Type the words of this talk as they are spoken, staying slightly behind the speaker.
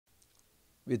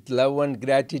With love and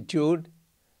gratitude,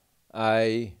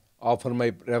 I offer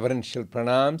my reverential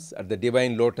pranams at the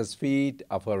divine lotus feet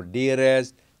of our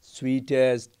dearest,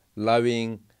 sweetest,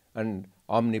 loving, and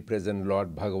omnipresent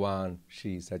Lord Bhagavan,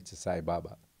 Sri Satya Sai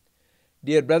Baba.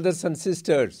 Dear brothers and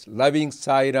sisters, loving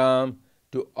Sai Ram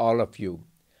to all of you.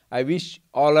 I wish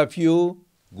all of you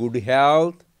good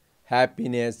health,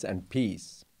 happiness, and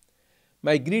peace.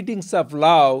 My greetings of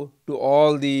love to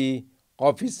all the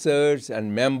officers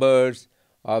and members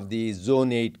of the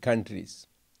Zone 8 countries.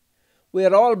 We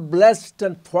are all blessed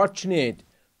and fortunate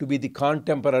to be the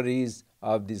contemporaries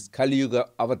of this Kali Yuga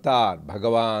avatar,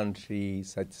 Bhagavan Sri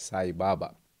Satya Sai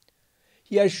Baba.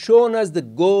 He has shown us the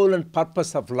goal and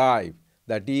purpose of life,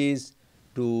 that is,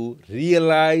 to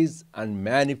realize and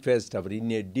manifest our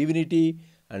innate divinity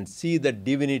and see the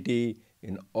divinity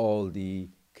in all the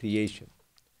creation.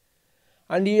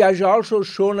 And he has also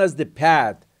shown us the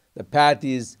path. The path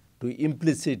is to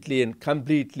implicitly and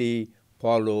completely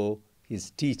follow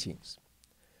his teachings.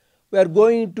 We are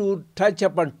going to touch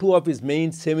upon two of his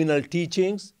main seminal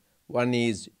teachings. One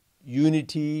is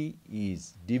unity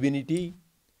is divinity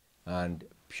and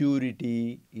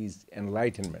purity is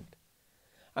enlightenment.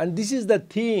 And this is the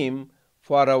theme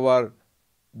for our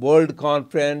World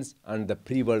Conference and the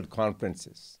pre-World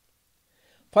Conferences.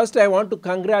 First, I want to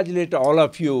congratulate all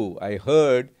of you. I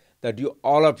heard that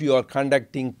all of you are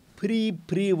conducting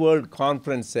pre-World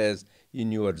Conferences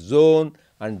in your zone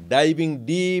and diving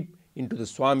deep into the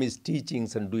Swami's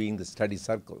teachings and doing the study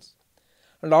circles.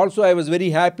 And also, I was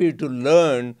very happy to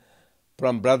learn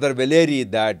from Brother Valeri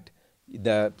that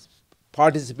the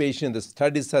participation in the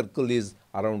study circle is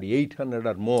around 800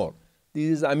 or more. This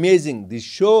is amazing. This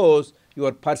shows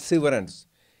your perseverance.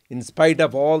 In spite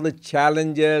of all the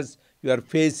challenges you are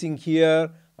facing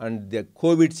here and the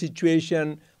COVID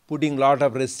situation putting a lot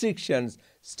of restrictions,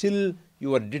 still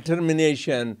your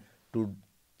determination to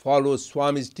follow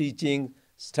Swami's teaching,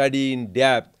 study in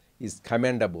depth is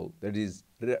commendable. That is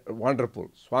wonderful.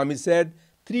 Swami said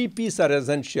 3 P's are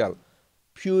essential: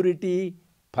 purity,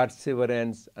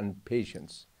 perseverance, and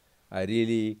patience. I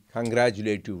really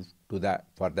congratulate you for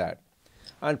that.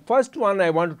 And first one I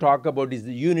want to talk about is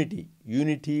the unity.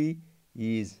 Unity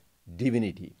is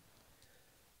divinity.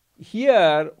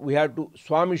 Here we have to,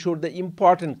 Swami showed the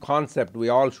important concept. We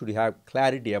all should have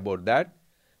clarity about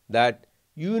that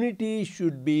unity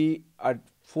should be at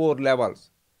 4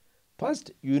 levels.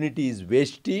 First, unity is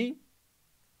Veshti,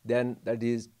 then that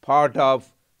is part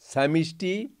of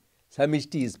Samishti.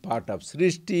 Samishti is part of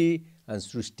Srishti, and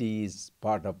Srishti is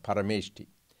part of Parameshti.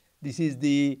 This is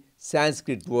the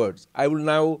Sanskrit words. I will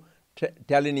now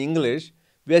tell in English.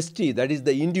 Veshti, that is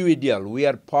the individual. We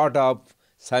are part of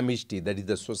Samishti, that is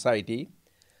the society.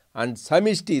 And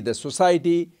Samishti, the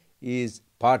society, is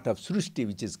part of Srishti,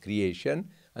 which is creation,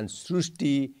 and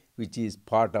Srishti, which is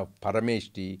part of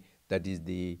Parameshti, that is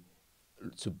the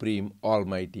Supreme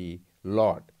Almighty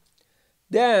Lord.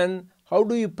 Then, how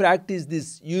do you practice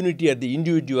this unity at the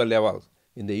individual level?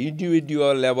 In the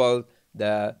individual level,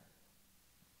 the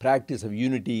practice of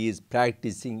unity is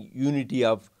practicing unity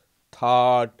of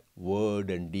thought, word,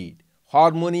 and deed.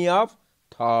 Harmony of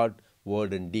thought,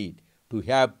 word, and deed. To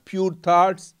have pure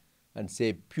thoughts and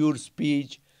say pure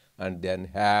speech, and then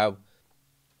have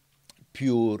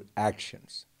pure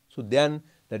actions. So then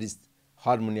that is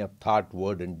harmony of thought,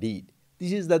 word, and deed.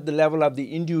 This is at the level of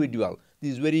the individual.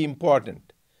 This is very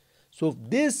important. So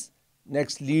this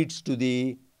next leads to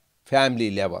the family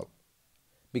level.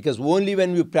 Because only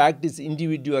when we practice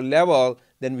individual level,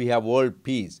 then we have world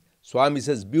peace. Swami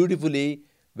says beautifully,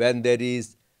 when there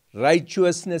is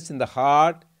righteousness in the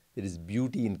heart, there is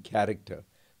beauty in character.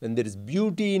 When there is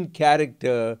beauty in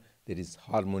character, there is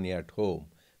harmony at home.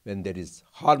 When there is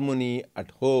harmony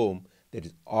at home, there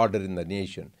is order in the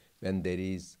nation. When there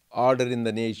is order in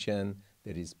the nation,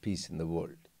 there is peace in the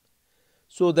world.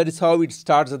 So that is how it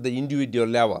starts at the individual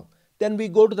level. Then we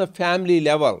go to the family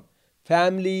level.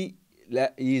 Family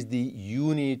is the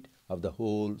unit of the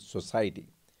whole society.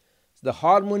 So the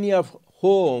harmony of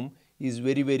home is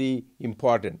very, very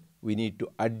important. We need to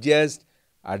adjust,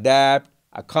 adapt,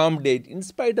 accommodate in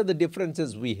spite of the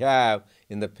differences we have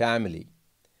in the family.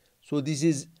 So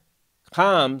this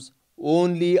comes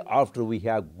only after we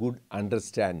have good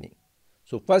understanding.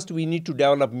 So first we need to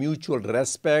develop mutual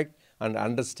respect and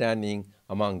understanding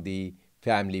among the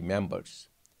family members.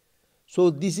 So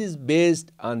this is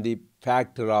based on the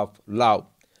factor of love.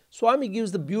 Swami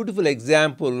gives the beautiful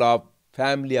example of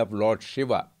family of Lord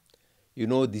Shiva. You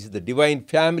know, this is the divine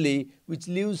family which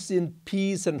lives in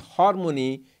peace and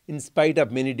harmony in spite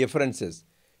of many differences.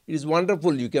 It is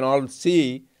wonderful. You can all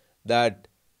see that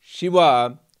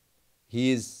Shiva,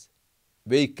 his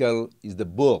vehicle is the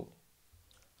bull.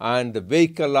 and the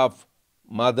vehicle of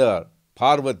Mother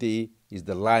Parvati is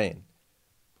the lion.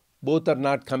 Both are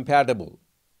not compatible.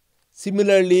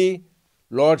 Similarly,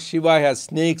 Lord Shiva has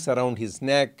snakes around his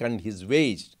neck and his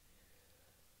waist,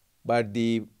 but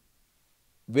the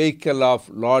vehicle of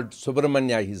Lord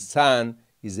Subramanya, his son,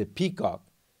 is a peacock.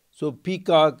 So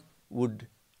peacock would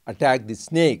attack the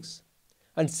snakes.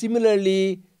 And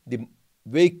similarly, the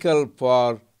vehicle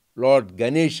for Lord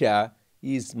Ganesha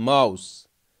is mouse.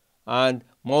 And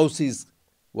mouse is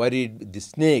worried with the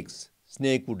snakes.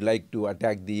 Snake would like to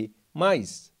attack the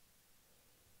mice.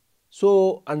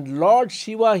 So, and Lord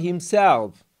Shiva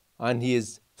himself, on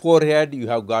his forehead you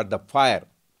have got the fire.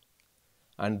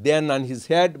 And then on his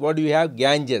head, what do you have?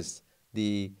 Ganges,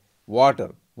 the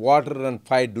water. Water and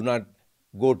fire do not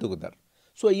go together.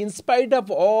 So in spite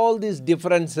of all these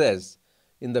differences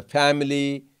in the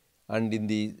family and in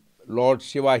the Lord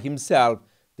Shiva himself,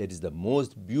 that is the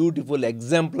most beautiful,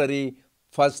 exemplary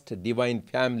first divine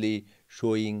family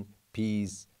showing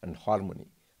peace and harmony.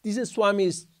 This is Swami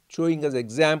is showing us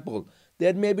example.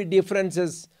 There may be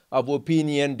differences of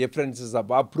opinion, differences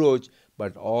of approach,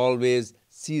 but always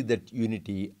see that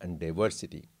unity and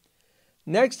diversity.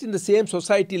 Next, in the same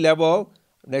society level,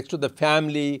 next to the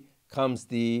family comes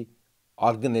the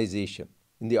organization.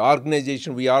 In the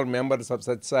organization, we are members of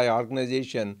Satsai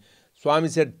organization. Swami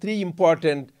said 3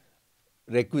 important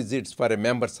requisites for a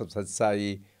members of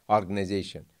Satsai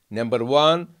organization. Number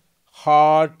 1,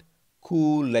 heart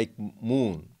cool like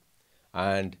moon,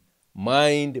 and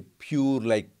mind pure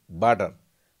like butter,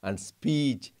 and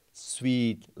speech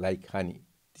sweet like honey.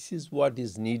 This is what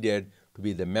is needed to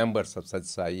be the members of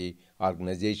Satsai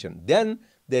organization. Then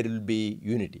there will be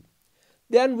unity.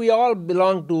 Then we all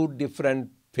belong to different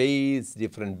faiths,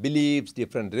 different beliefs,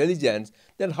 different religions.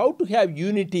 Then how to have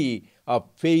unity of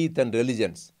faith and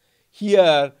religions?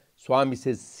 Here Swami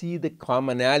says, see the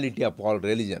commonality of all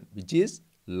religion, which is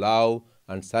love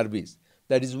and service.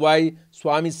 That is why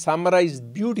Swami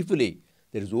summarized beautifully.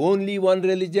 There is only one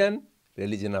religion,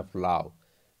 religion of love.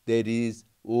 There is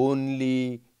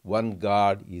only one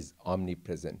God is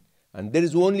omnipresent. And there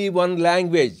is only one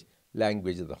language,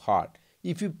 language of the heart.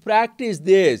 If you practice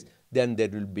this, then there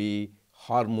will be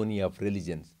harmony of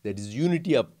religions. That is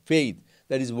unity of faith.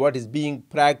 That is what is being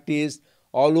practiced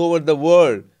all over the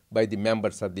world by the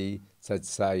members of the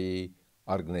Satsai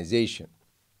organization.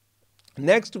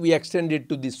 Next, we extend it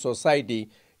to the society,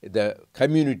 the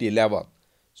community level.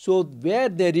 So where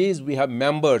we have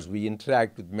members, we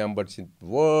interact with members in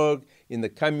work, in the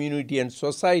community and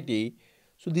society.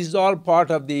 So this is all part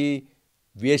of the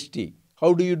Vyashti.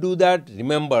 How do you do that?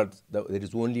 Remember, there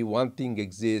is only one thing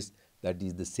exists, that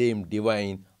is the same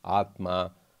divine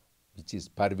Atma, which is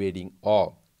pervading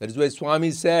all. That is why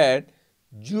Swami said,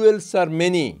 jewels are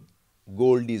many,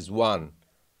 gold is one.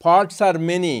 Parts are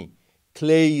many,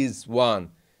 clay is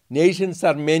one. Nations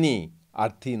are many,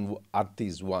 earth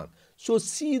is one. So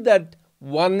see that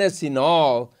oneness in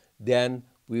all, then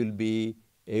we will be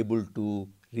able to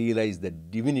realize the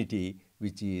divinity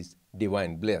which is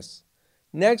divine bliss.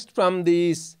 Next, from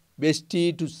this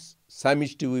Vyashti to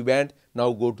Samishti we went,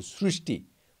 now go to Srishti.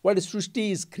 What is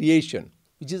Srishti? Is creation,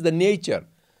 which is the nature.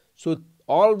 So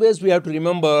always we have to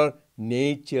remember,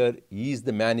 nature is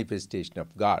the manifestation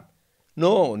of God.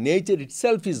 No, nature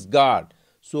itself is God.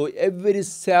 So every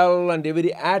cell and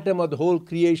every atom of the whole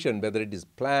creation, whether it is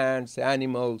plants,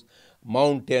 animals,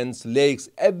 mountains, lakes,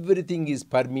 everything is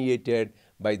permeated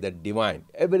by the divine.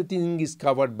 Everything is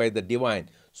covered by the divine.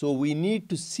 So we need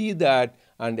to see that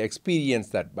and experience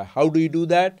that. But how do you do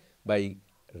that? By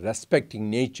respecting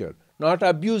nature, not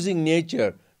abusing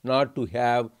nature, not to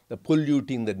have the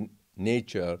polluting the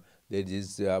nature. There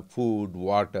is food,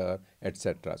 water,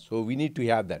 etc. So we need to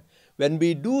have that. When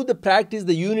we do the practice,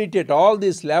 the unity at all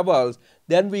these levels,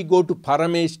 then we go to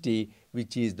Parameshti,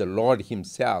 which is the Lord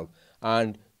himself.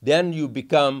 And then you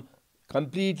become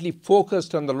completely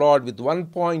focused on the Lord with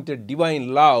one-pointed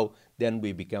divine love, then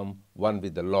we become one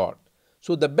with the Lord.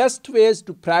 So the best ways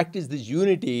to practice this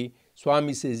unity,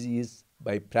 Swami says, is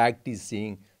by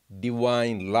practicing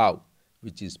divine love,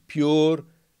 which is pure,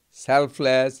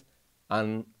 selfless,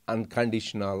 and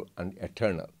unconditional and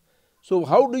eternal. So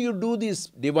how do you do this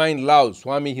divine love?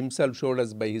 Swami himself showed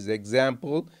us by his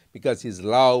example, because his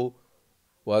love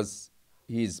was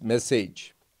his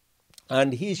message.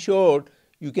 And he showed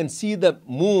you can see the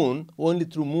moon only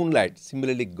through moonlight.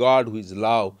 Similarly, God, who is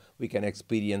love, we can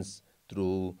experience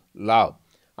through love.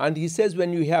 And he says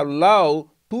when you have love,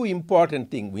 2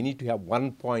 important things. We need to have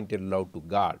one-pointed love to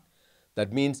God.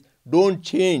 That means don't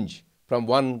change from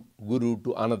one guru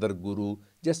to another guru.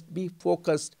 Just be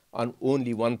focused on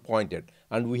only one pointed.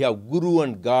 And we have guru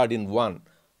and God in one.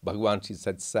 Bhagavan Sri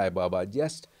Sathya Sai Baba.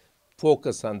 Just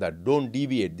focus on that. Don't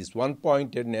deviate. This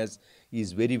one-pointedness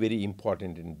is very, very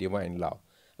important in divine love.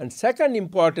 And second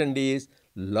important is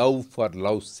love for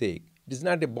love's sake. It is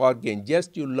not a bargain.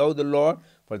 Just you love the Lord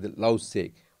for the love's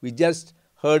sake. We just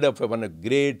heard of one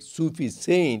great Sufi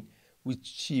saint which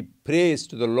she prays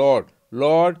to the Lord.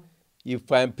 Lord,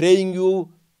 if I am praying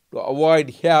you to avoid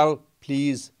hell,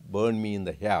 please burn me in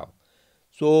the hell.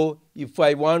 So if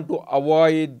I want to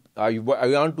avoid, I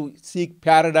want to seek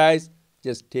paradise,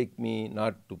 just take me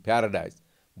not to paradise.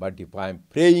 But if I am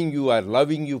praying you or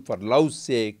loving you for love's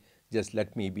sake, just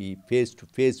let me be face to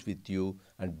face with you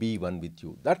and be one with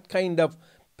you. That kind of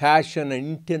passion and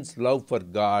intense love for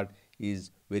God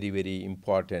is very, very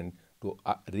important to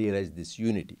realize this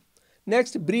unity.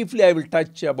 Next, briefly, I will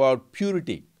touch about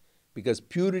purity, because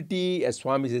purity, as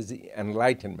Swami says, is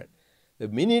enlightenment. The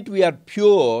minute we are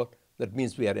pure, that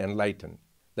means we are enlightened.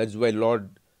 That is why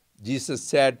Lord Jesus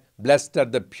said, blessed are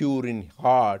the pure in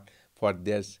heart, for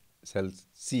they shall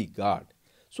see God.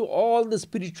 So all the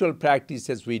spiritual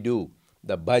practices we do,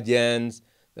 the bhajans,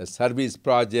 the service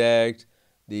projects,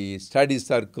 the study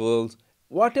circles,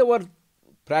 whatever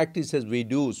practices we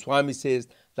do, Swami says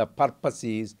the purpose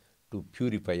is to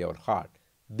purify our heart.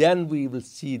 Then we will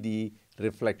see the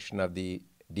reflection of the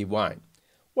divine.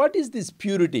 What is this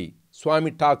purity?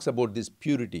 Swami talks about this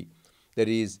purity. There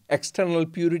is external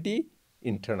purity,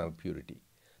 internal purity.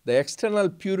 The external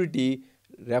purity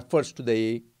refers to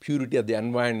the purity of the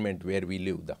environment where we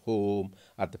live, the home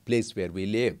or the place where we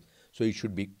live. So it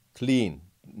should be clean,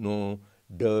 no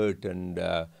dirt, and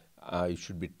it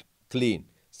should be clean.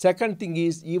 Second thing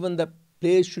is, even the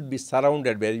place should be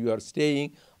surrounded where you are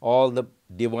staying, all the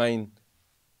divine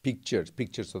pictures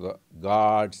of the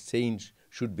God, saints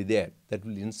should be there. That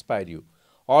will inspire you.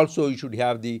 Also, you should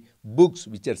have the books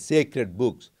which are sacred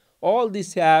books. All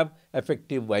these have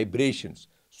effective vibrations.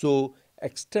 So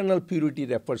external purity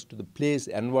refers to the place,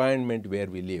 environment where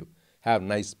we live. Have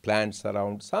nice plants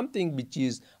around, something which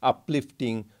is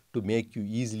uplifting to make you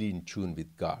easily in tune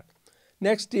with God.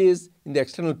 Next is, in the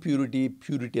external purity,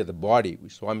 purity of the body,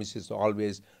 which Swami says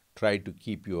always try to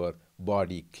keep your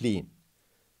body clean.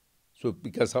 So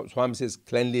because Swami says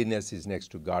cleanliness is next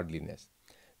to godliness.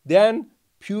 Then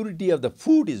purity of the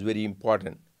food is very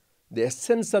important. The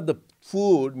essence of the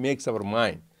food makes our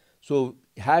mind. So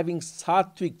having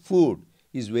sattvic food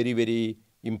is very, very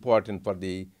important for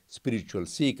the spiritual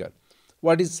seeker.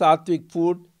 What is sattvic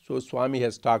food? So Swami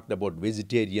has talked about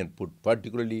vegetarian food,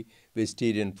 particularly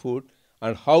vegetarian food,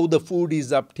 and how the food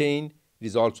is obtained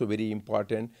is also very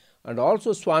important. And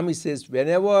also Swami says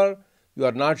whenever you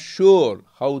are not sure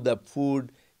how the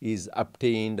food is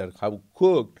obtained or how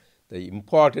cooked, the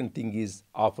important thing is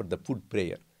offer the food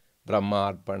prayer.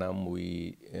 Brahmarpanam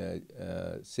we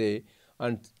say,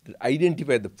 and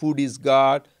identify the food is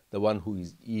God, the one who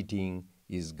is eating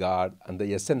is God, and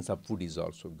the essence of food is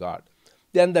also God.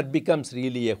 Then that becomes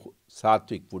really a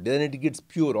sattvic food. Then it gets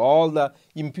pure. All the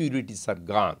impurities are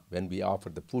gone when we offer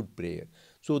the food prayer.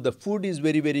 So the food is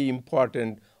very, very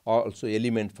important, also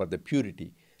element for the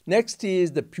purity. Next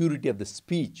is the purity of the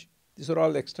speech. These are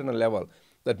all external level.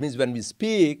 That means when we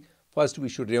speak, first we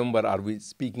should remember, are we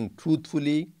speaking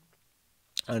truthfully?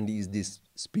 And is this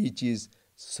speech is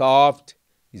soft?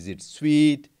 Is it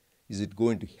sweet? Is it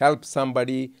going to help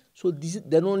somebody? So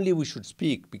then only we should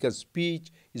speak, because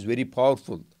speech is very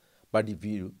powerful. But if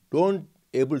you don't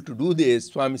able to do this,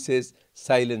 Swami says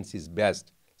silence is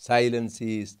best. Silence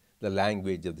is the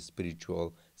language of the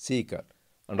spiritual seeker.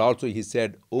 And also he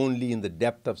said, only in the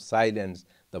depth of silence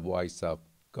the voice of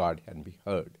God can be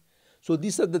heard. So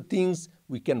these are the things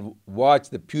we can watch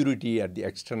the purity at the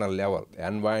external level, the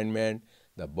environment,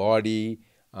 the body,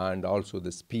 and also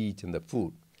the speech and the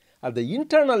food. At the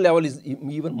internal level is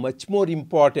even much more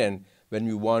important when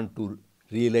we want to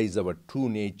realize our true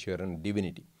nature and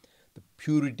divinity. The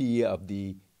purity of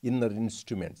the inner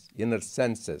instruments, inner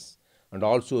senses, and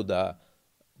also the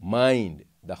mind,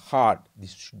 the heart,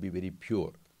 this should be very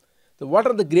pure. So what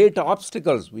are the great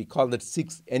obstacles? We call that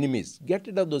 6 enemies. Get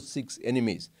rid of those 6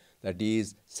 enemies. That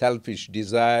is selfish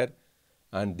desire,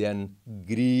 and then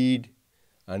greed,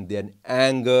 and then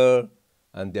anger,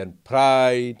 and then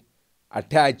pride,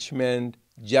 attachment,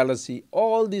 jealousy.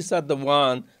 All these are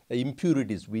the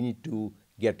impurities. We need to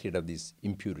get rid of these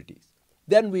impurities.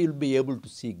 Then we will be able to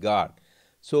see God.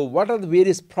 So what are the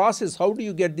various processes? How do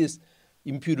you get these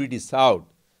impurities out?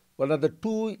 What are the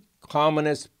 2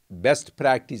 commonest best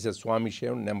practices Swami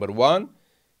shown? Number 1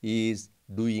 is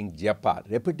doing japa,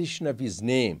 repetition of his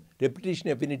name. Repetition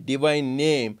of any divine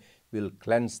name will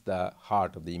cleanse the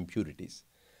heart of the impurities.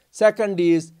 Second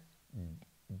is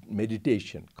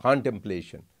meditation,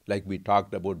 contemplation, like we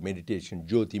talked about meditation,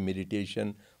 Jyoti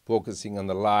meditation, focusing on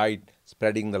the light,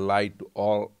 spreading the light to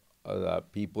all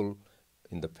people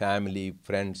in the family,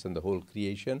 friends, and the whole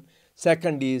creation.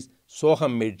 Second is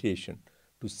Soham meditation,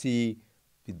 to see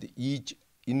with each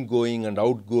ingoing and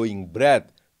outgoing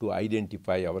breath to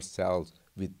identify ourselves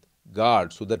with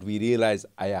God so that we realize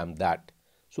I am that.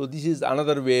 So this is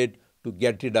another way to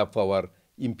get rid of our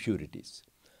impurities.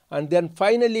 And then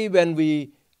finally, when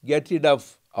we get rid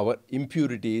of our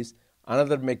impurities,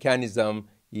 another mechanism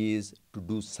is to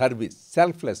do service.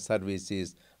 Selfless service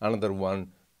is another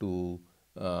one to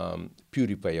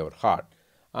purify our heart.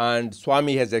 And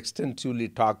Swami has extensively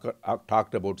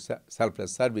talked about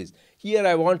selfless service. Here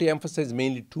I want to emphasize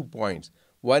mainly 2 points.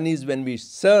 One is when we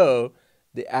serve,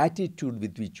 the attitude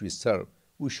with which we serve.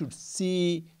 We should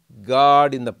see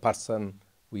God in the person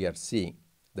we are seeing.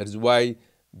 That is why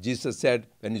Jesus said,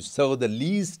 when you serve the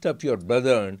least of your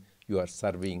brethren, you are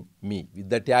serving me. With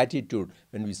that attitude,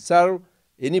 when we serve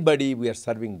anybody, we are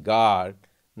serving God,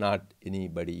 not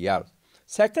anybody else.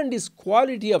 Second is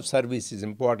quality of service is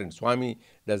important. Swami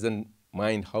doesn't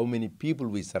mind how many people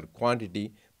we serve,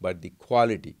 quantity, but the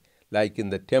quality. Like in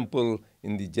the temple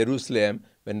in the Jerusalem,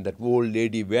 when that old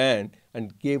lady went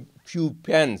and gave few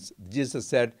pence, Jesus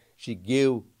said she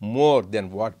gave more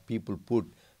than what people put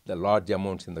the large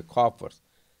amounts in the coffers.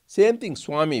 Same thing,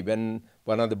 Swami, when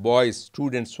one of the boys,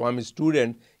 Swami's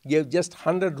student, gave just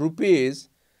 100 rupees,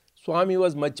 Swami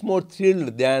was much more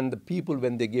thrilled than the people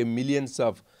when they gave millions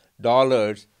of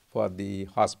dollars for the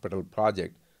hospital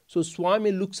project. So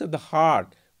Swami looks at the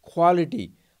heart,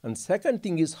 quality. And second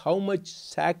thing is how much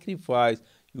sacrifice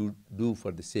you do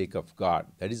for the sake of God.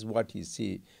 That is what he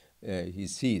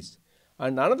sees.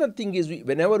 And another thing is,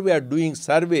 whenever we are doing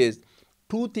service,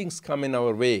 2 things come in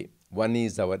our way. One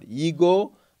is our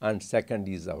ego, and second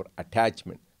is our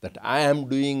attachment, that I am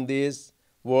doing this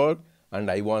work and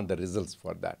I want the results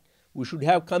for that. We should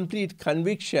have complete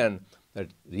conviction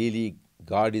that really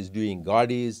God is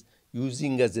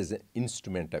using us as an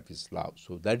instrument of His love.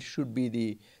 So that should be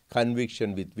the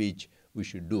conviction with which we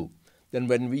should do. Then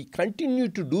when we continue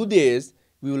to do this,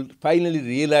 we will finally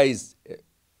realize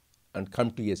and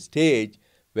come to a stage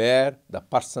where the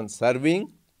person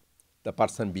serving, the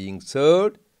person being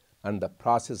served, and the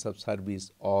process of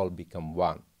service all become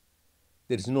one.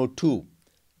 There is no two.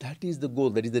 That is the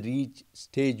goal. That is the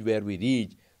stage where we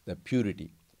reach the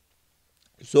purity.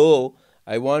 So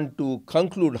I want to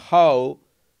conclude how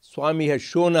Swami has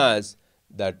shown us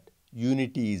that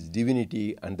unity is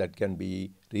divinity, and that can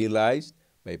be realized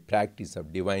by practice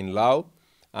of divine love,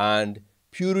 and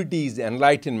purity is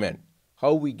enlightenment.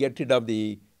 How we get rid of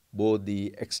both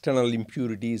the external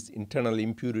impurities, internal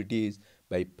impurities,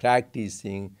 by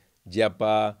practicing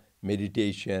japa,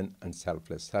 meditation, and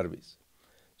selfless service.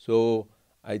 So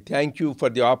I thank you for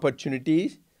the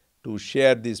opportunity to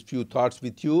share these few thoughts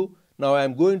with you. Now I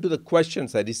am going to the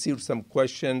questions. I received some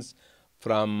questions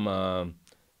from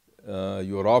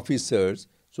your officers,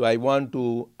 so I want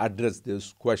to address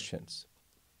those questions.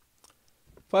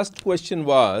 First question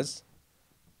was,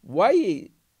 why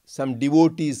some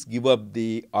devotees give up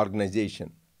the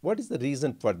organization? What is the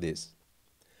reason for this?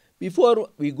 Before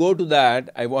we go to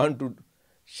that, I want to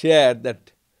share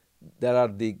that there are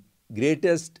the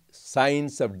greatest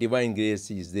signs of divine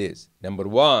grace is this. Number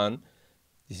one,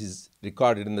 this is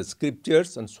recorded in the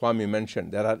scriptures, and Swami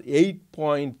mentioned there are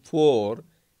 8.4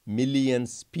 million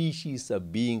species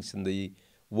of beings in the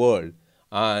world,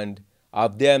 and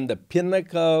of them the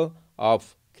pinnacle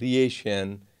of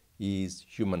creation is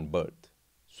human birth.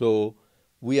 So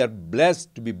we are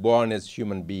blessed to be born as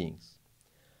human beings.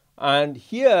 And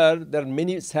here there are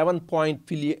many 7.8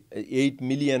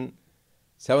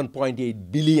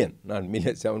 billion, not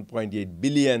million, 7.8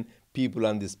 billion people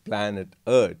on this planet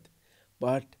Earth.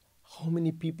 But how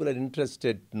many people are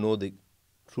interested to know the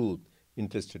truth,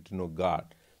 interested to know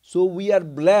God? So we are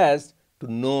blessed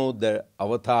to know the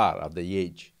avatar of the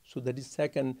age. So that is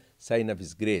second sign of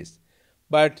His grace.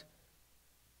 But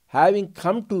having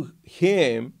come to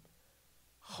Him,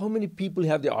 how many people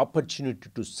have the opportunity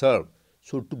to serve?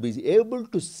 So to be able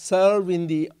to serve in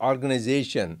the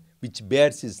organization which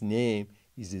bears His name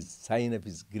is a sign of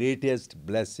His greatest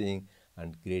blessing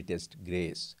and greatest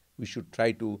grace. We should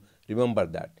try to remember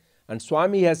that. And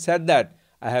Swami has said that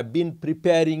I have been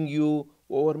preparing you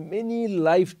over many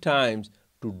lifetimes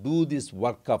to do this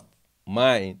work of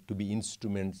mine, to be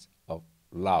instruments of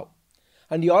love.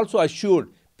 And he also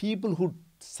assured people who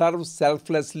serve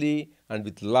selflessly and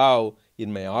with love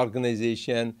in my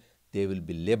organization, they will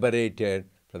be liberated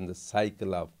from the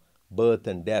cycle of birth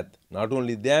and death. Not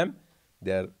only them,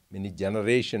 their many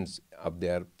generations of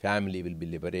their family will be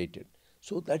liberated.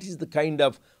 So that is the kind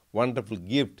of wonderful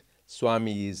gift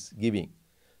Swami is giving.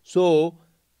 So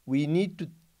we need to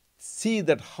see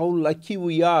that how lucky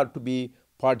we are to be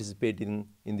participating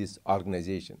in this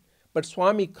organization. But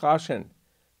Swami cautioned,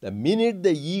 the minute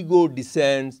the ego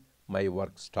descends, my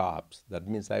work stops. That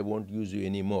means I won't use you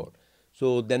anymore.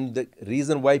 So then the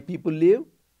reason why people leave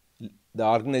the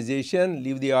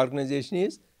organization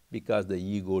is because the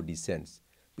ego descends.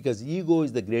 Because ego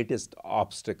is the greatest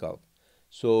obstacle.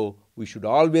 So we should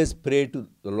always pray to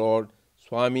the Lord,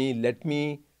 Swami, let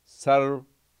me serve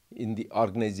in the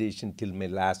organization till my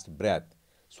last breath.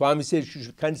 Swami says you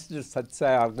should consider such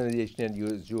an organization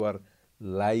as your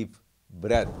life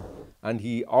breath. And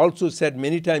he also said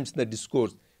many times in the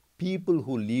discourse, people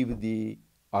who leave the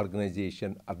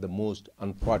organization are the most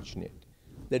unfortunate.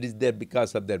 That is there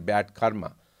because of their bad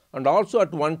karma. And also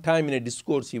at one time in a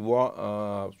discourse,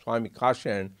 Swami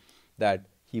cautioned that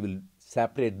he will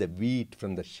separate the wheat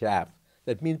from the chaff.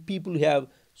 That means people who have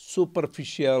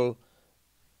superficial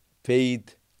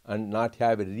faith and not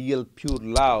have a real pure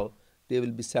love, they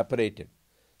will be separated.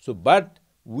 So, but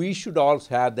we should also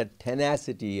have that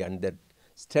tenacity and that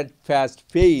steadfast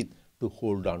faith to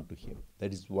hold on to him.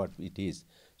 That is what it is.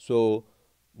 So,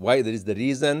 why that is the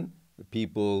reason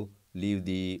people leave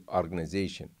the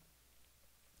organization.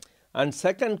 And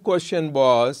second question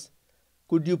was,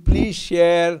 could you please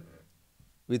share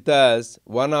with us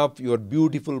one of your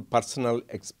beautiful personal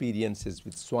experiences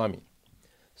with Swami?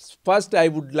 First, I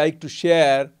would like to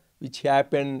share which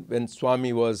happened when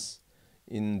Swami was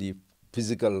in the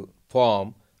physical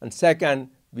form, and second,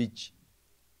 which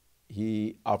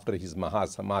he after his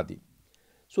Mahasamadhi.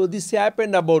 So this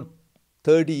happened about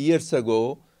 30 years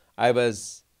ago. I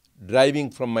was driving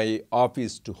from my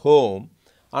office to home.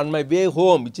 On my way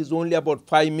home, which is only about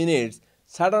 5 minutes,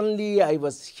 suddenly I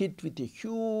was hit with a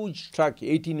huge truck,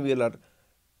 18-wheeler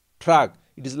truck.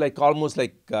 It is like almost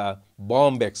like a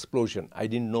bomb explosion. I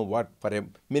didn't know what, for a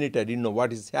minute I didn't know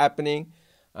what is happening.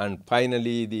 And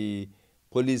finally the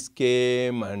police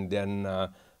came, and then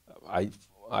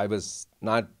I was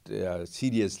not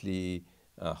seriously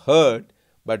hurt,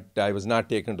 but I was not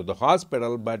taken to the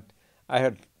hospital, but I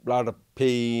had a lot of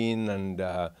pain and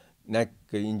neck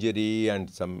injury and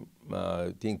some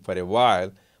thing for a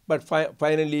while. But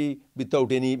finally,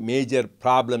 without any major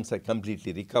problems, I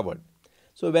completely recovered.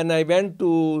 So when I went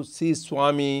to see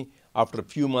Swami after a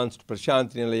few months to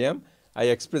Prashanti Nilayam, I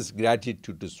expressed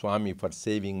gratitude to Swami for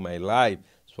saving my life.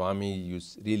 Swami, you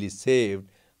really saved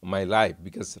my life,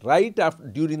 because right after,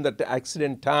 during that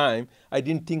accident time, I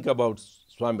didn't think about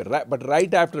Swami. But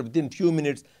right after, within few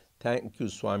minutes, thank you,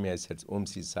 Swami, I said, Om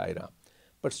Sri Sai Ram.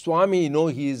 But Swami,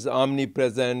 he is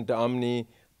omnipresent,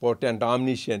 omnipotent,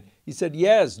 omniscient. He said,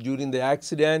 yes, during the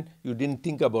accident, you didn't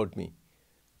think about me,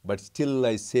 but still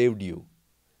I saved you.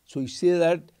 So you say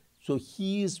that, so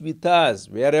he is with us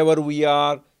wherever we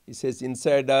are. He says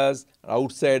inside us,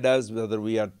 outside us, whether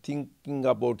we are thinking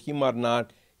about him or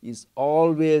not, he is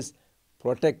always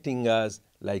protecting us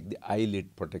like the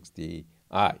eyelid protects the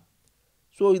eye.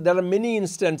 So there are many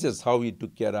instances how he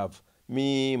took care of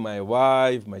me, my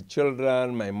wife, my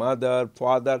children, my mother,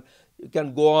 father. You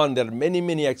can go on. There are many,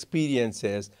 many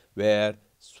experiences where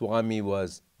Swami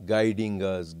was guiding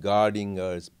us, guarding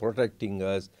us, protecting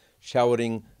us,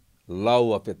 showering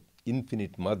love of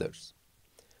infinite mothers.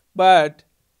 But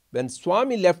when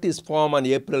Swami left his form on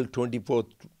April 24,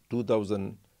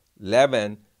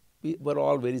 2011, we were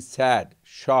all very sad,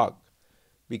 shocked,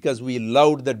 because we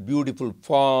loved that beautiful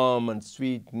form and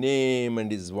sweet name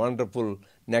and his wonderful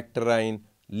nectarine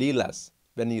leelas.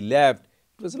 When he left,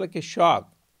 it was like a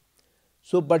shock.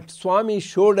 So, but Swami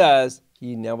showed us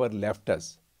he never left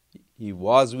us. He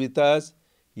was with us,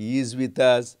 he is with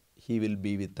us, he will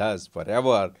be with us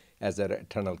forever as our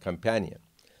eternal companion.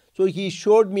 So he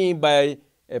showed me by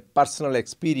a personal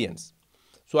experience.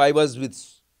 So I was with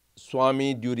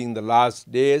Swami during the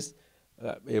last days,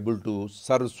 able to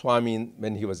serve Swami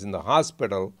when he was in the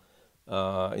hospital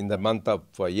in the month of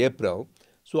April.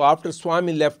 So after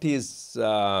Swami left his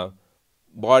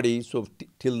body, so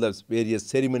till the various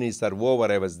ceremonies are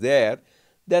over, I was there.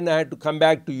 Then I had to come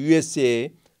back to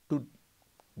USA to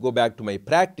go back to my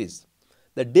practice.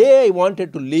 The day I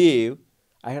wanted to leave,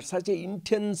 I had such an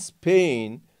intense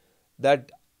pain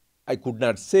that I could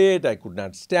not sit, I could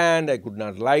not stand, I could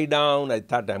not lie down. I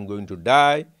thought I'm going to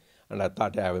die, and I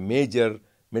thought I have a major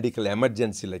medical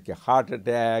emergency like a heart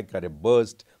attack or a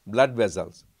burst blood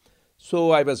vessels.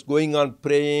 So I was going on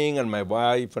praying, and my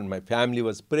wife and my family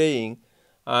was praying,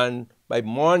 and by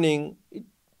morning,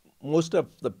 most of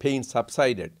the pain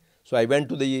subsided. So I went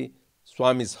to the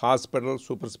Swami's hospital,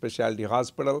 super specialty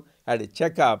hospital, had a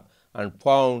checkup, and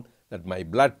found that my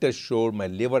blood test showed my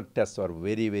liver tests were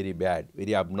very, very bad,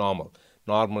 very abnormal.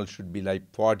 normal should be like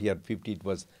 40 or 50. It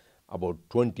was about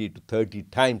 20 to 30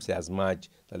 times as much.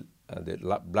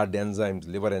 The blood enzymes,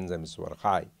 liver enzymes were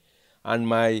high. And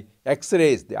my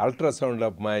x-rays, the ultrasound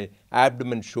of my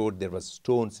abdomen showed there was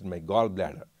stones in my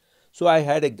gallbladder. So I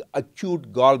had an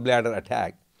acute gallbladder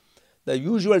attack. The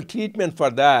usual treatment for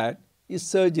that is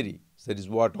surgery. That is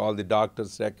what all the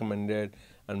doctors recommended,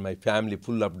 and my family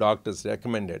full of doctors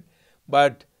recommended.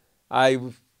 But I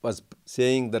was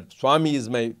saying that Swami is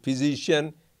my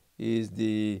physician, he is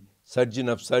the surgeon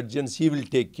of surgeons, he will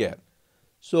take care.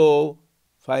 So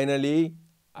finally,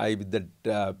 with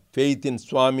that faith in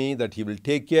Swami that he will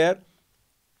take care,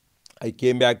 I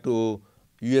came back to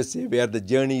USA, where the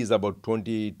journey is about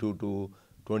 22 to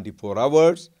 24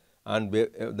 hours, and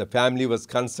the family was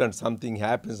concerned something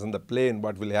happens on the plane,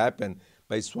 what will happen?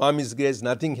 By Swami's grace,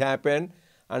 nothing happened.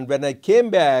 And when I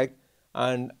came back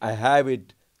and I have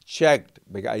it checked,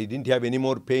 because I didn't have any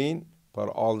more pain for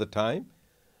all the time,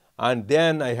 and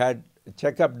then I had a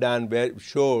checkup done where it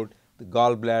showed the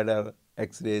gallbladder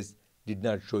x-rays did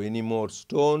not show any more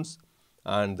stones,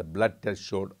 and the blood test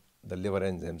showed the liver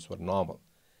enzymes were normal.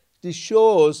 This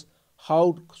shows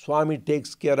how Swami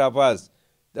takes care of us.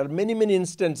 There are many, many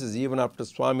instances. Even after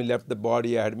Swami left the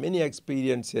body, I had many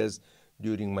experiences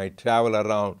during my travel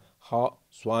around how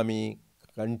Swami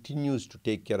continues to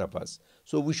take care of us.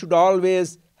 So we should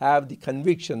always have the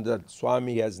conviction that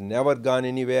Swami has never gone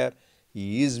anywhere.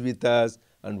 He is with us,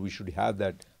 and we should have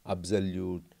that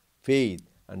absolute faith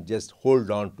and just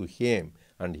hold on to him,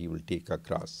 and he will take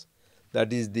across.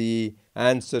 That is the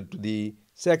answer to the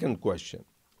second question.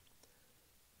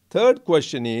 Third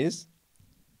question is,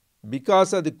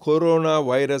 because of the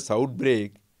coronavirus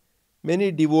outbreak,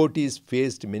 many devotees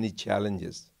faced many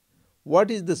challenges. What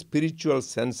is the spiritual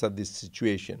sense of this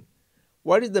situation?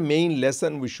 What is the main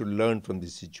lesson we should learn from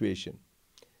this situation?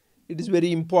 It is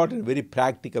very important, very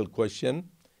practical question.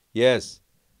 Yes,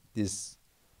 this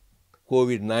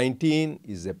COVID-19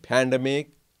 is a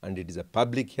pandemic and it is a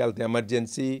public health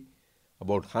emergency.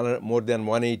 About more than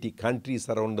 180 countries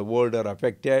around the world are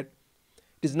affected.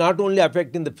 It is not only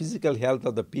affecting the physical health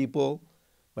of the people,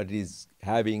 but it is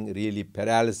having really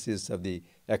paralysis of the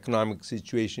economic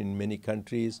situation in many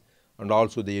countries, and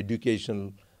also the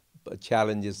educational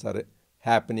challenges are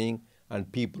happening,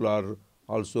 and people are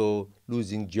also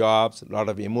losing jobs, a lot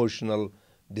of emotional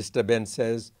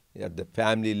disturbances at the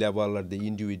family level, at the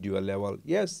individual level.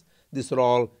 Yes, these are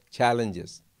all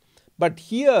challenges. But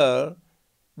here,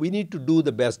 we need to do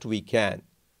the best we can.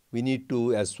 We need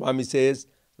to, as Swami says,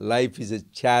 life is a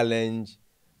challenge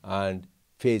and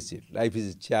face it. Life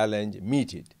is a challenge,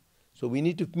 meet it. So we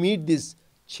need to meet this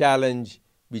challenge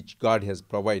which God has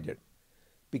provided.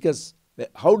 Because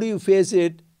how do you face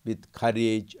it? With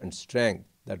courage and strength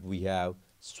that we have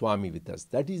Swami with us.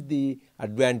 That is the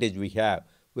advantage we have.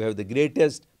 We have the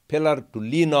greatest pillar to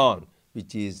lean on,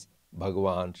 which is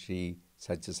Bhagavan Sri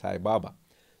Satya Sai Baba.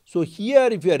 So here,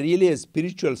 if you are really a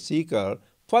spiritual seeker,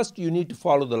 first you need to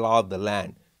follow the law of the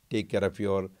land. Take care of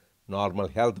your normal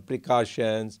health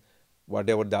precautions,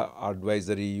 whatever the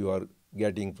advisory you are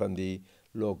getting from the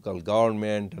local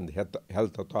government and the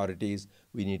health authorities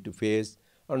we need to face,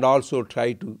 and also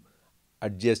try to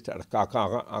adjust and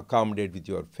accommodate with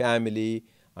your family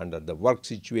under the work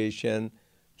situation.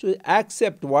 So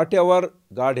accept whatever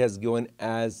God has given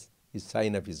as a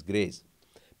sign of His grace.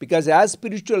 Because as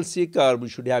spiritual seeker, we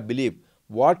should have belief.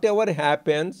 Whatever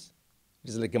happens,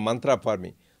 it is like a mantra for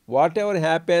me. Whatever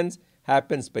happens,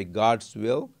 happens by God's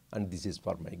will, and this is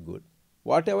for my good.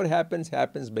 Whatever happens,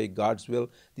 happens by God's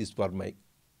will, this is for my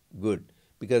good.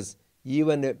 Because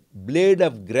even a blade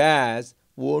of grass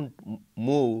won't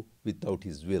move without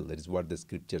His will. That is what the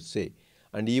scriptures say.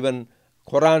 And even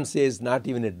Quran says not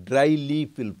even a dry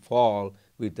leaf will fall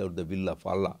without the will of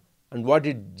Allah. And what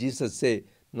did Jesus say?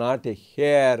 Not a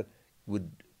hair would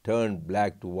turn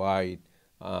black to white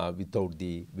without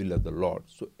the will of the Lord.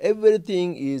 So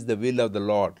everything is the will of the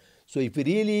Lord. So if we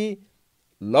really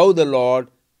love the Lord,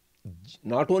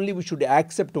 not only we should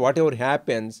accept whatever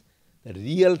happens, the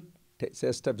real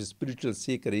test of a spiritual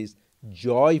seeker is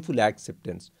joyful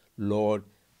acceptance. Lord,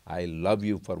 I love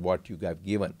you for what you have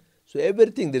given. So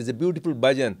everything, there is a beautiful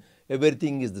bhajan,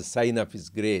 everything is the sign of His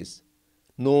grace.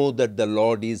 Know that the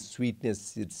Lord is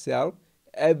sweetness itself.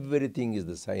 Everything is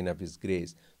the sign of His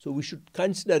grace. So we should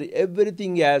consider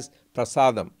everything as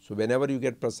prasadam. So whenever you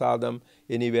get prasadam,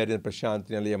 anywhere in Prashant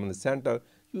Nilayam in the center,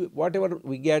 whatever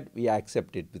we get, we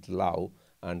accept it with love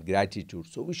and gratitude.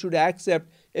 So we should accept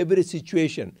every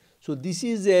situation. So this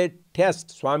is a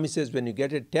test. Swami says when you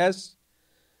get a test,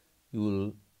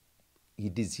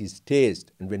 it is His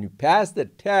taste. And when you pass the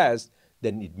test,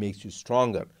 then it makes you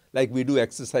stronger. like we do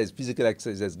exercise, physical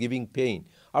exercise, giving pain.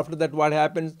 After that, what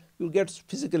happens? You get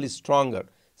physically stronger.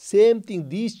 Same thing,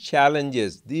 these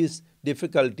challenges, these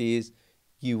difficulties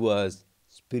give us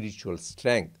spiritual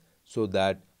strength so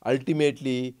that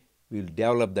ultimately we will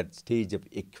develop that stage of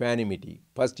equanimity.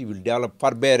 First, you will develop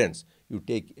forbearance. You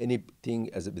take anything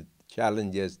as with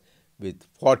challenges with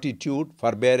fortitude,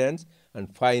 forbearance,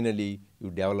 and finally you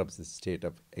develop the state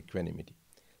of equanimity.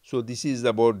 So this is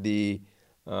about the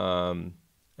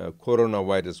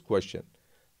coronavirus question.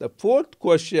 The fourth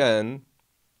question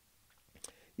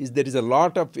is, there is a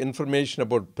lot of information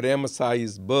about Prema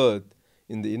Sai's birth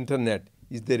in the internet.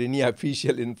 Is there any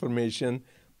official information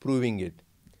proving it?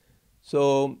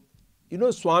 So,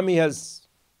 Swami has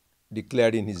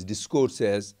declared in his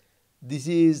discourses, this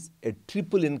is a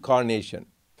triple incarnation.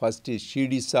 First is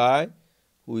Shirdi Sai,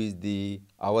 who is the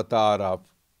avatar of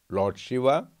Lord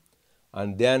Shiva,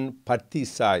 and then Patti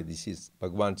Sai, this is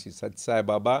Bhagavan Sri Sathya Sai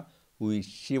Baba, who is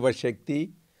Shiva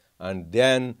Shakti, and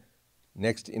then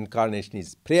next incarnation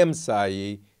is Prem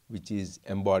Sai, which is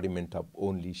embodiment of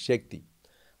only Shakti.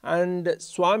 And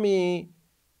Swami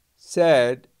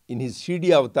said in his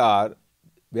Shirdi avatar,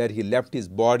 where he left his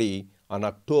body on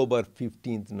October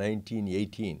 15th,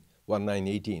 1918,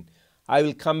 I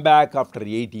will come back after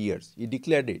 8 years. He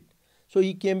declared it. So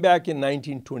he came back in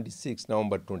 1926,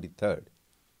 November 23rd.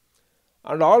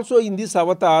 And also in this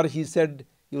avatar, he said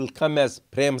he will come as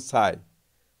Prem Sai,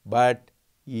 but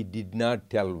he did not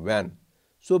tell when.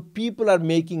 So people are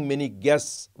making many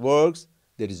guessworks.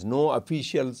 There is no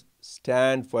official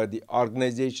stand for the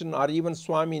organization, or even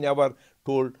Swami never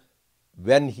told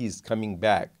when he is coming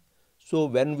back. So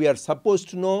when we are supposed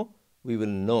to know, we will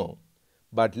know.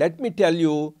 But let me tell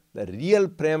you, the real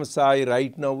Prema Sai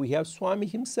right now, we have Swami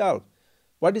himself.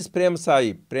 What is Prema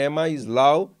Sai? Prema is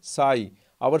love, Sai.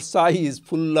 Our Sai is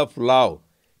full of love.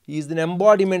 He is an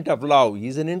embodiment of love. He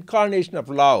is an incarnation of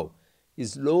love.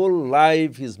 His whole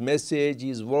life, his message,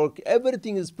 his work,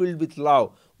 everything is filled with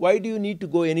love. Why do you need to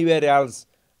go anywhere else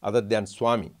other than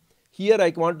Swami? Here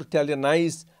I want to tell a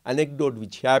nice anecdote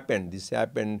which happened. This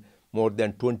happened more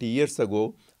than 20 years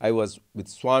ago. I was with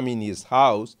Swami in his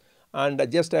house, and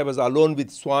I was alone with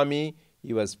Swami.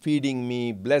 He was feeding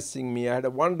me, blessing me. I had a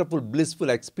wonderful, blissful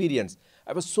experience.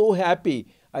 I was so happy.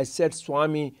 I said,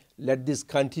 Swami, let this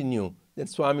continue. Then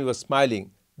Swami was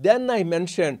smiling. Then I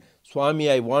mentioned, Swami,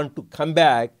 I want to come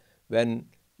back when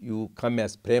you come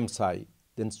as Prem Sai.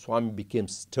 Then Swami became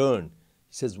stern.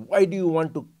 He says, why do you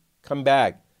want to come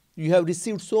back? You have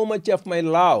received so much of my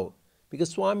love. Because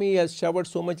Swami has showered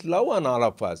so much love on all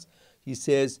of us. He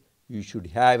says, you should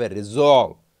have a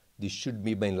resolve. This should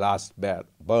be my last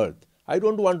birth. I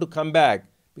don't want to come back,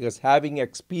 because having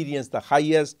experienced the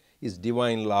highest is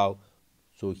divine love.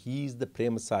 So he is the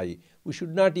Prema Sai. We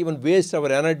should not even waste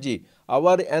our energy.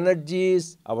 Our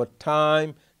energies, our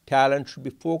time, talent should be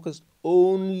focused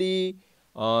only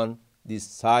on this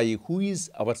Sai, who is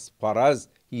for us,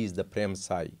 he is the Prema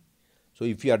Sai. So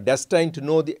if you are destined to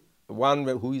know the one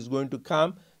who is going to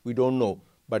come, we don't know.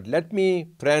 But let me,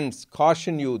 friends,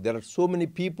 caution you, there are so many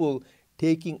people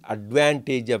taking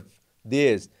advantage of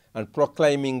this and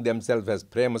proclaiming themselves as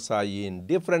Prema Sai in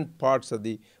different parts of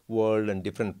the world and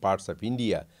different parts of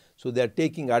India. So they are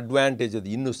taking advantage of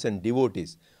the innocent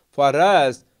devotees. For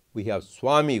us, we have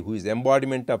Swami, who is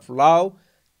embodiment of love.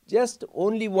 Just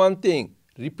only one thing,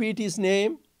 repeat his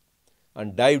name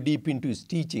and dive deep into his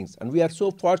teachings. And we are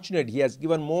so fortunate, he has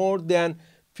given more than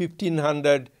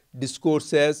 1,500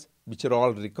 discourses, which are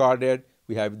all recorded.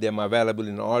 We have them available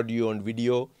in audio and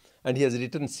video. And he has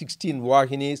written 16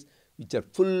 Vahinis, which are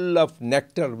full of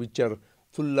nectar, which are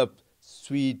full of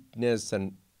sweetness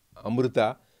and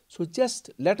amrita. So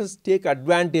just let us take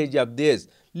advantage of this.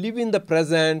 Live in the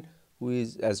present, who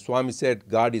is, as Swami said,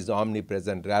 God is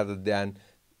omnipresent, rather than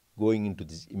going into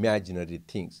these imaginary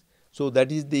things. So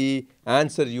that is the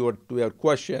answer to your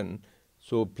question.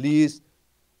 So please,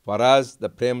 for us, the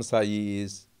Prema Sai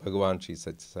is Bhagavan Sri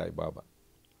Sathya Sai Baba.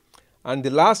 And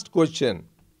the last question,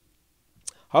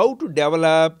 how to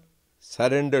develop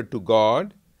surrender to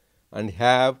God and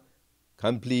have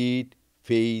complete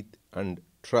faith and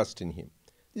trust in Him.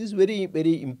 This is very,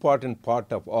 very important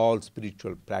part of all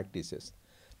spiritual practices.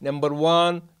 Number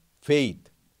one, faith.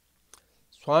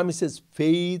 Swami says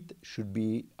faith should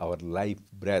be our life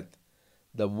breath.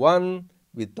 The one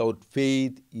without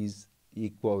faith is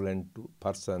equivalent to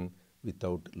person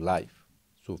without life.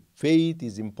 So faith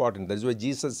is important. That's why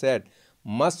Jesus said,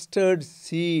 mustard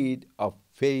seed of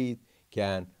faith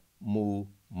can move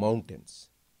mountains.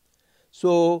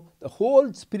 So the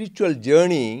whole spiritual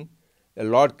journey,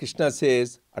 Lord Krishna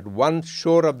says, at one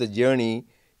shore of the journey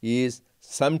is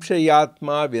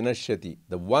Samshayatma vinashyati.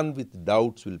 The one with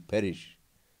doubts will perish.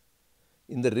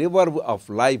 In the river of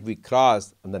life we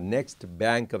cross, on the next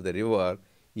bank of the river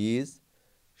is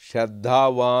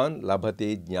Shraddhavan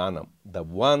labhate jnanam. The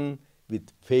one with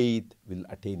faith will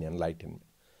attain enlightenment.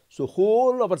 So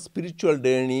whole our spiritual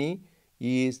journey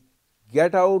is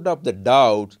get out of the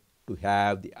doubt to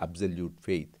have the absolute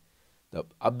faith. The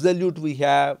absolute we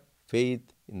have faith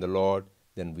in the Lord,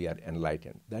 then we are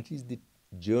enlightened. That is the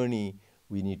journey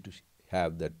we need to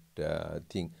have, that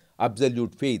thing,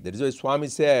 absolute faith. That is why Swami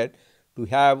said, to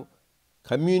have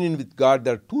communion with God,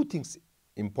 there are two things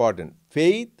important,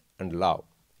 faith and love.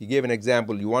 He gave an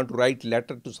example. You want to write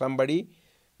letter to somebody,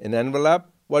 an envelope,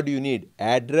 what do you need?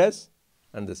 Address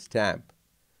and the stamp.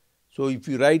 So if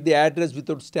you write the address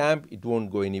without stamp, it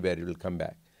won't go anywhere, it will come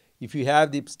back. If you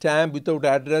have the stamp without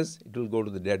address, it will go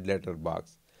to the dead letter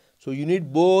box. So you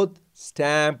need both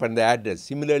stamp and the address.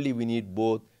 Similarly, we need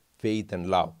both faith and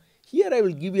love. Here I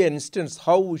will give you an instance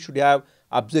how we should have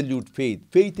absolute faith.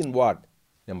 Faith in what?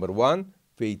 Number one,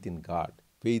 faith in God.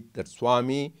 Faith that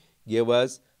Swami gave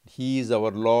us. He is our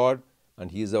Lord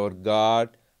and He is our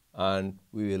God, and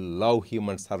we will love Him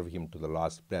and serve Him to the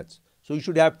last breath. So you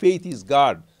should have faith is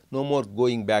God. No more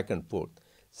going back and forth.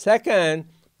 Second,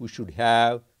 we should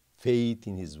have faith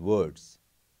in His words.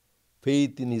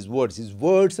 Faith in His words. His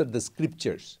words are the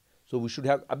scriptures. So we should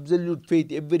have absolute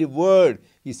faith. Every word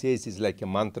He says is like a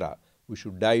mantra. We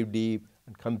should dive deep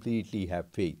and completely have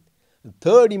faith. The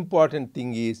third important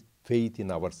thing is faith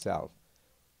in ourselves.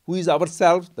 Who is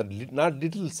ourselves? Not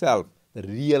little self, the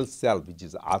real self, which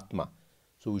is Atma.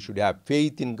 So we should have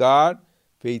faith in God,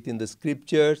 faith in the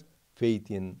scriptures, faith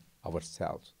in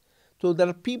ourselves. So there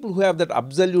are people who have that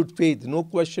absolute faith, no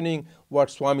questioning what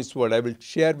Swami's word. I will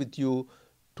share with you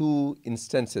two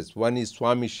instances. One is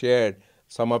Swami shared.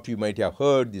 Some of you might have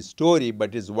heard this story,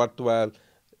 but it's worthwhile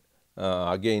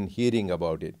again hearing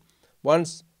about it.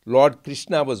 Once Lord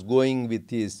Krishna was going with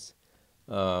his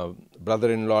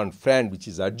brother-in-law and friend, which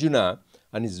is Arjuna,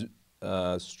 and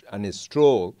his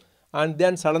stroll, and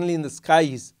then suddenly in the sky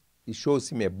he shows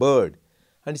him a bird,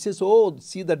 and he says, "Oh,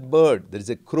 see that bird? There is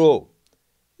a crow."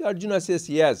 Arjuna says,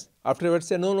 "Yes." Afterwards,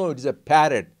 say, "No, it is a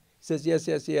parrot." He says,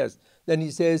 "Yes." Then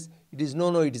he says, "It is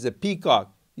it is a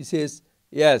peacock." He says,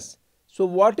 "Yes." So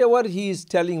whatever he is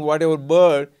telling, whatever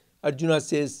bird, Arjuna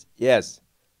says, "Yes."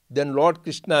 Then Lord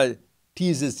Krishna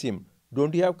teases him,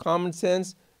 "Don't you have common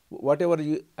sense? Whatever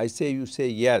I say, you say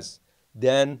yes."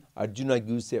 Then Arjuna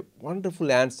gives a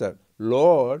wonderful answer.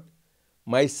 "Lord,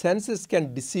 my senses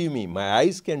can deceive me, my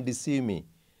eyes can deceive me,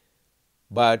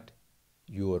 but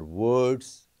your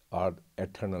words are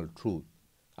eternal truth.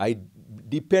 I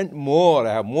depend more,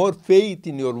 I have more faith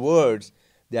in your words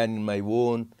than in my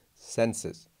own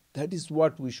senses." That is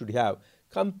what we should have,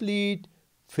 complete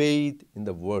faith in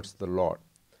the words of the Lord.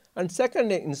 And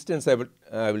second instance I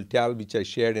will tell, which I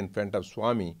shared in front of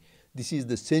Swami. This is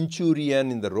the centurion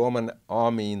in the Roman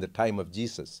army in the time of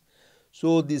Jesus.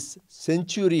 So this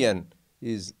centurion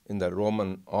is in the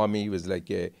Roman army. He was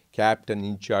like a captain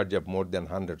in charge of more than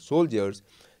 100 soldiers.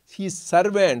 His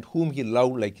servant, whom he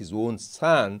loved like his own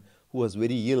son, who was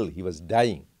very ill, he was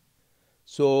dying.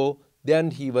 So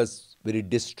then he was very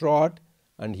distraught,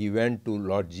 and he went to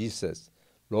Lord Jesus.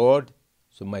 "Lord,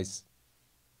 so my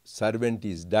servant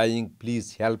is dying,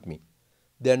 please help me."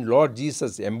 Then Lord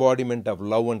Jesus, embodiment of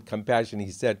love and compassion,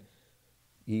 he said,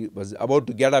 he was about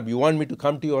to get up, "You want me to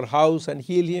come to your house and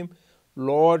heal him?"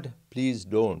 "Lord, please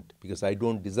don't, because I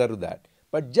don't deserve that.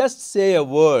 But just say a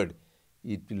word,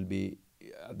 it will be,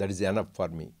 that is enough for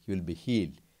me. He will be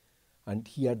healed." And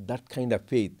he had that kind of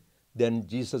faith. Then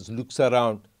Jesus looks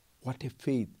around, what a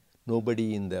faith.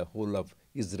 Nobody in the whole of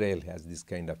Israel has this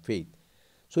kind of faith.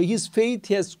 So his faith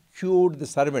has cured the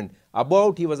servant.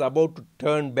 He was about to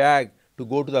turn back to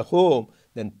go to the home,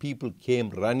 then people came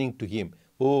running to him.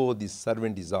 "Oh, this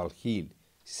servant is all healed."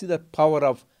 See the power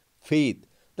of faith.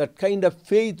 That kind of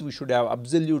faith we should have,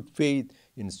 absolute faith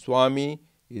in Swami,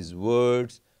 his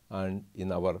words, and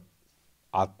in our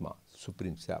Atma,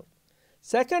 Supreme Self.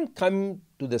 Second, come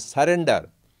to the surrender.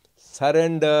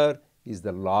 Surrender is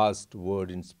the last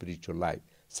word in spiritual life.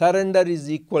 Surrender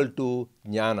is equal to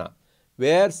jnana,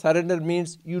 where surrender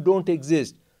means you don't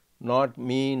exist. Not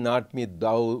me,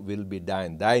 thou will be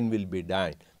thine will be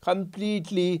thine.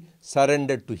 Completely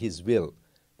surrendered to his will.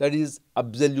 That is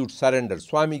absolute surrender.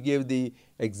 Swami gave the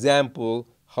example,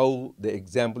 how the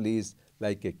example is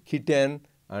like a kitten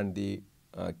and the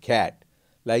cat.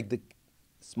 Like the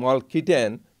small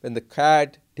kitten, when the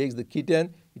cat takes the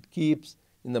kitten, it keeps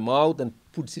in the mouth and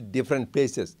puts it different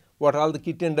places. What all the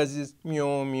kitten does is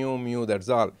meow, meow, meow, that's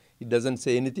all. It doesn't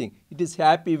say anything. It is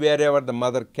happy wherever the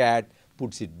mother cat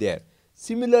puts it there.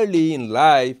 Similarly, in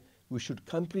life, we should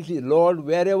completely, Lord,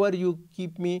 wherever you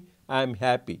keep me, I am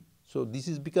happy. So this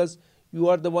is because you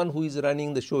are the one who is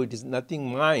running the show. It is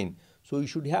nothing mine. So you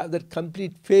should have that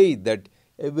complete faith that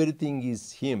everything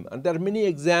is Him. And there are many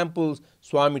examples.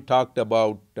 Swami talked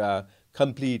about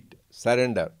complete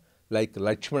surrender, like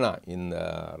Lakshmana in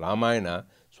Ramayana.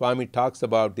 Swami talks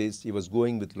about this. He was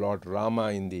going with Lord Rama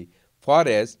in the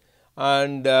forest,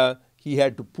 and he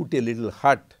had to put a little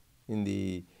hut in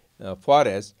the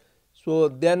forest. So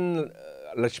then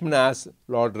Lakshmana asks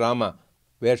Lord Rama,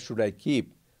 where should I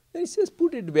keep? Then he says,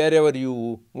 put it wherever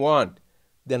you want.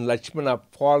 Then Lakshmana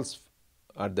falls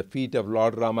at the feet of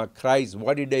Lord Rama, cries,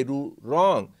 what did I do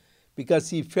wrong? Because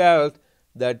he felt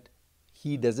that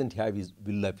he doesn't have his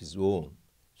will of his own.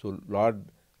 So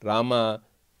Lord Rama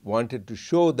wanted to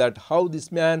show that how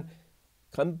this man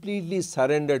completely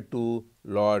surrendered to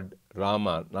Lord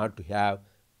Rama, not to have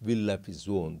will of his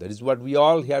own. That is what we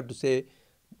all have to say.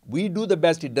 We do the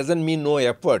best. It doesn't mean no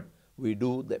effort. We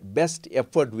do the best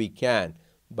effort we can,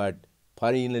 but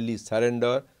finally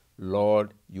surrender,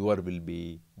 Lord, your will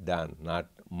be done, not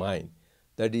mine.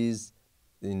 That is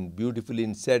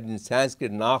beautifully said in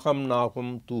Sanskrit, Naham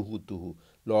Naham Tuhu Tuhu.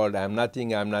 Lord, I am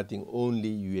nothing, only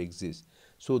you exist.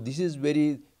 So this is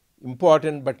very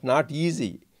important but not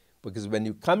easy, because when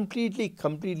you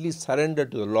completely surrender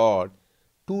to the Lord,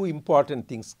 two important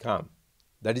things come.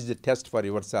 That is the test for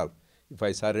yourself, if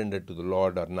I surrender to the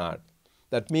Lord or not.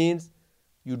 That means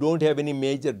you don't have any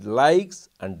major likes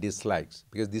and dislikes,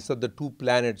 because these are the two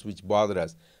planets which bother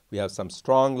us. We have some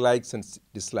strong likes and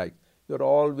dislikes. You are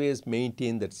always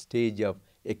maintain that stage of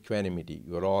equanimity.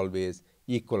 You are always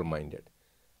equal-minded.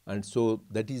 And so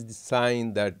that is the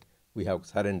sign that we have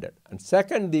surrendered. And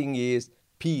second thing is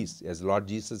peace. As Lord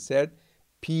Jesus said,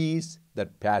 peace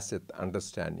that passeth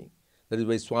understanding. That is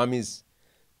why Swami's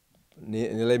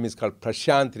Nilayam is called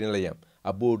Prashant Nilayam,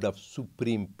 abode of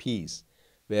supreme peace,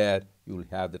 where you will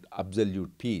have that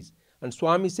absolute peace. And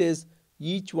Swami says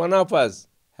each one of us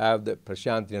have the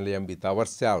Prashant Nilayam with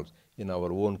ourselves, in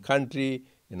our own country,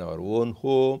 in our own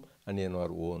home, and in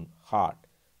our own heart.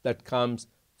 That comes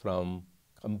from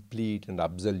complete and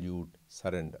absolute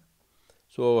surrender.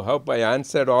 So I hope I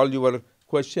answered all your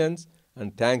questions,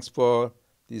 and thanks for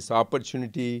this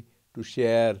opportunity to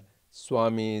share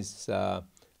Swami's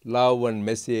love and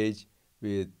message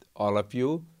with all of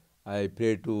you. I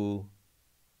pray to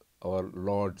our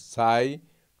Lord Sai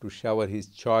to shower his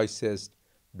choicest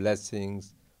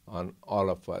blessings on all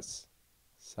of us.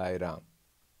 Sai Ram.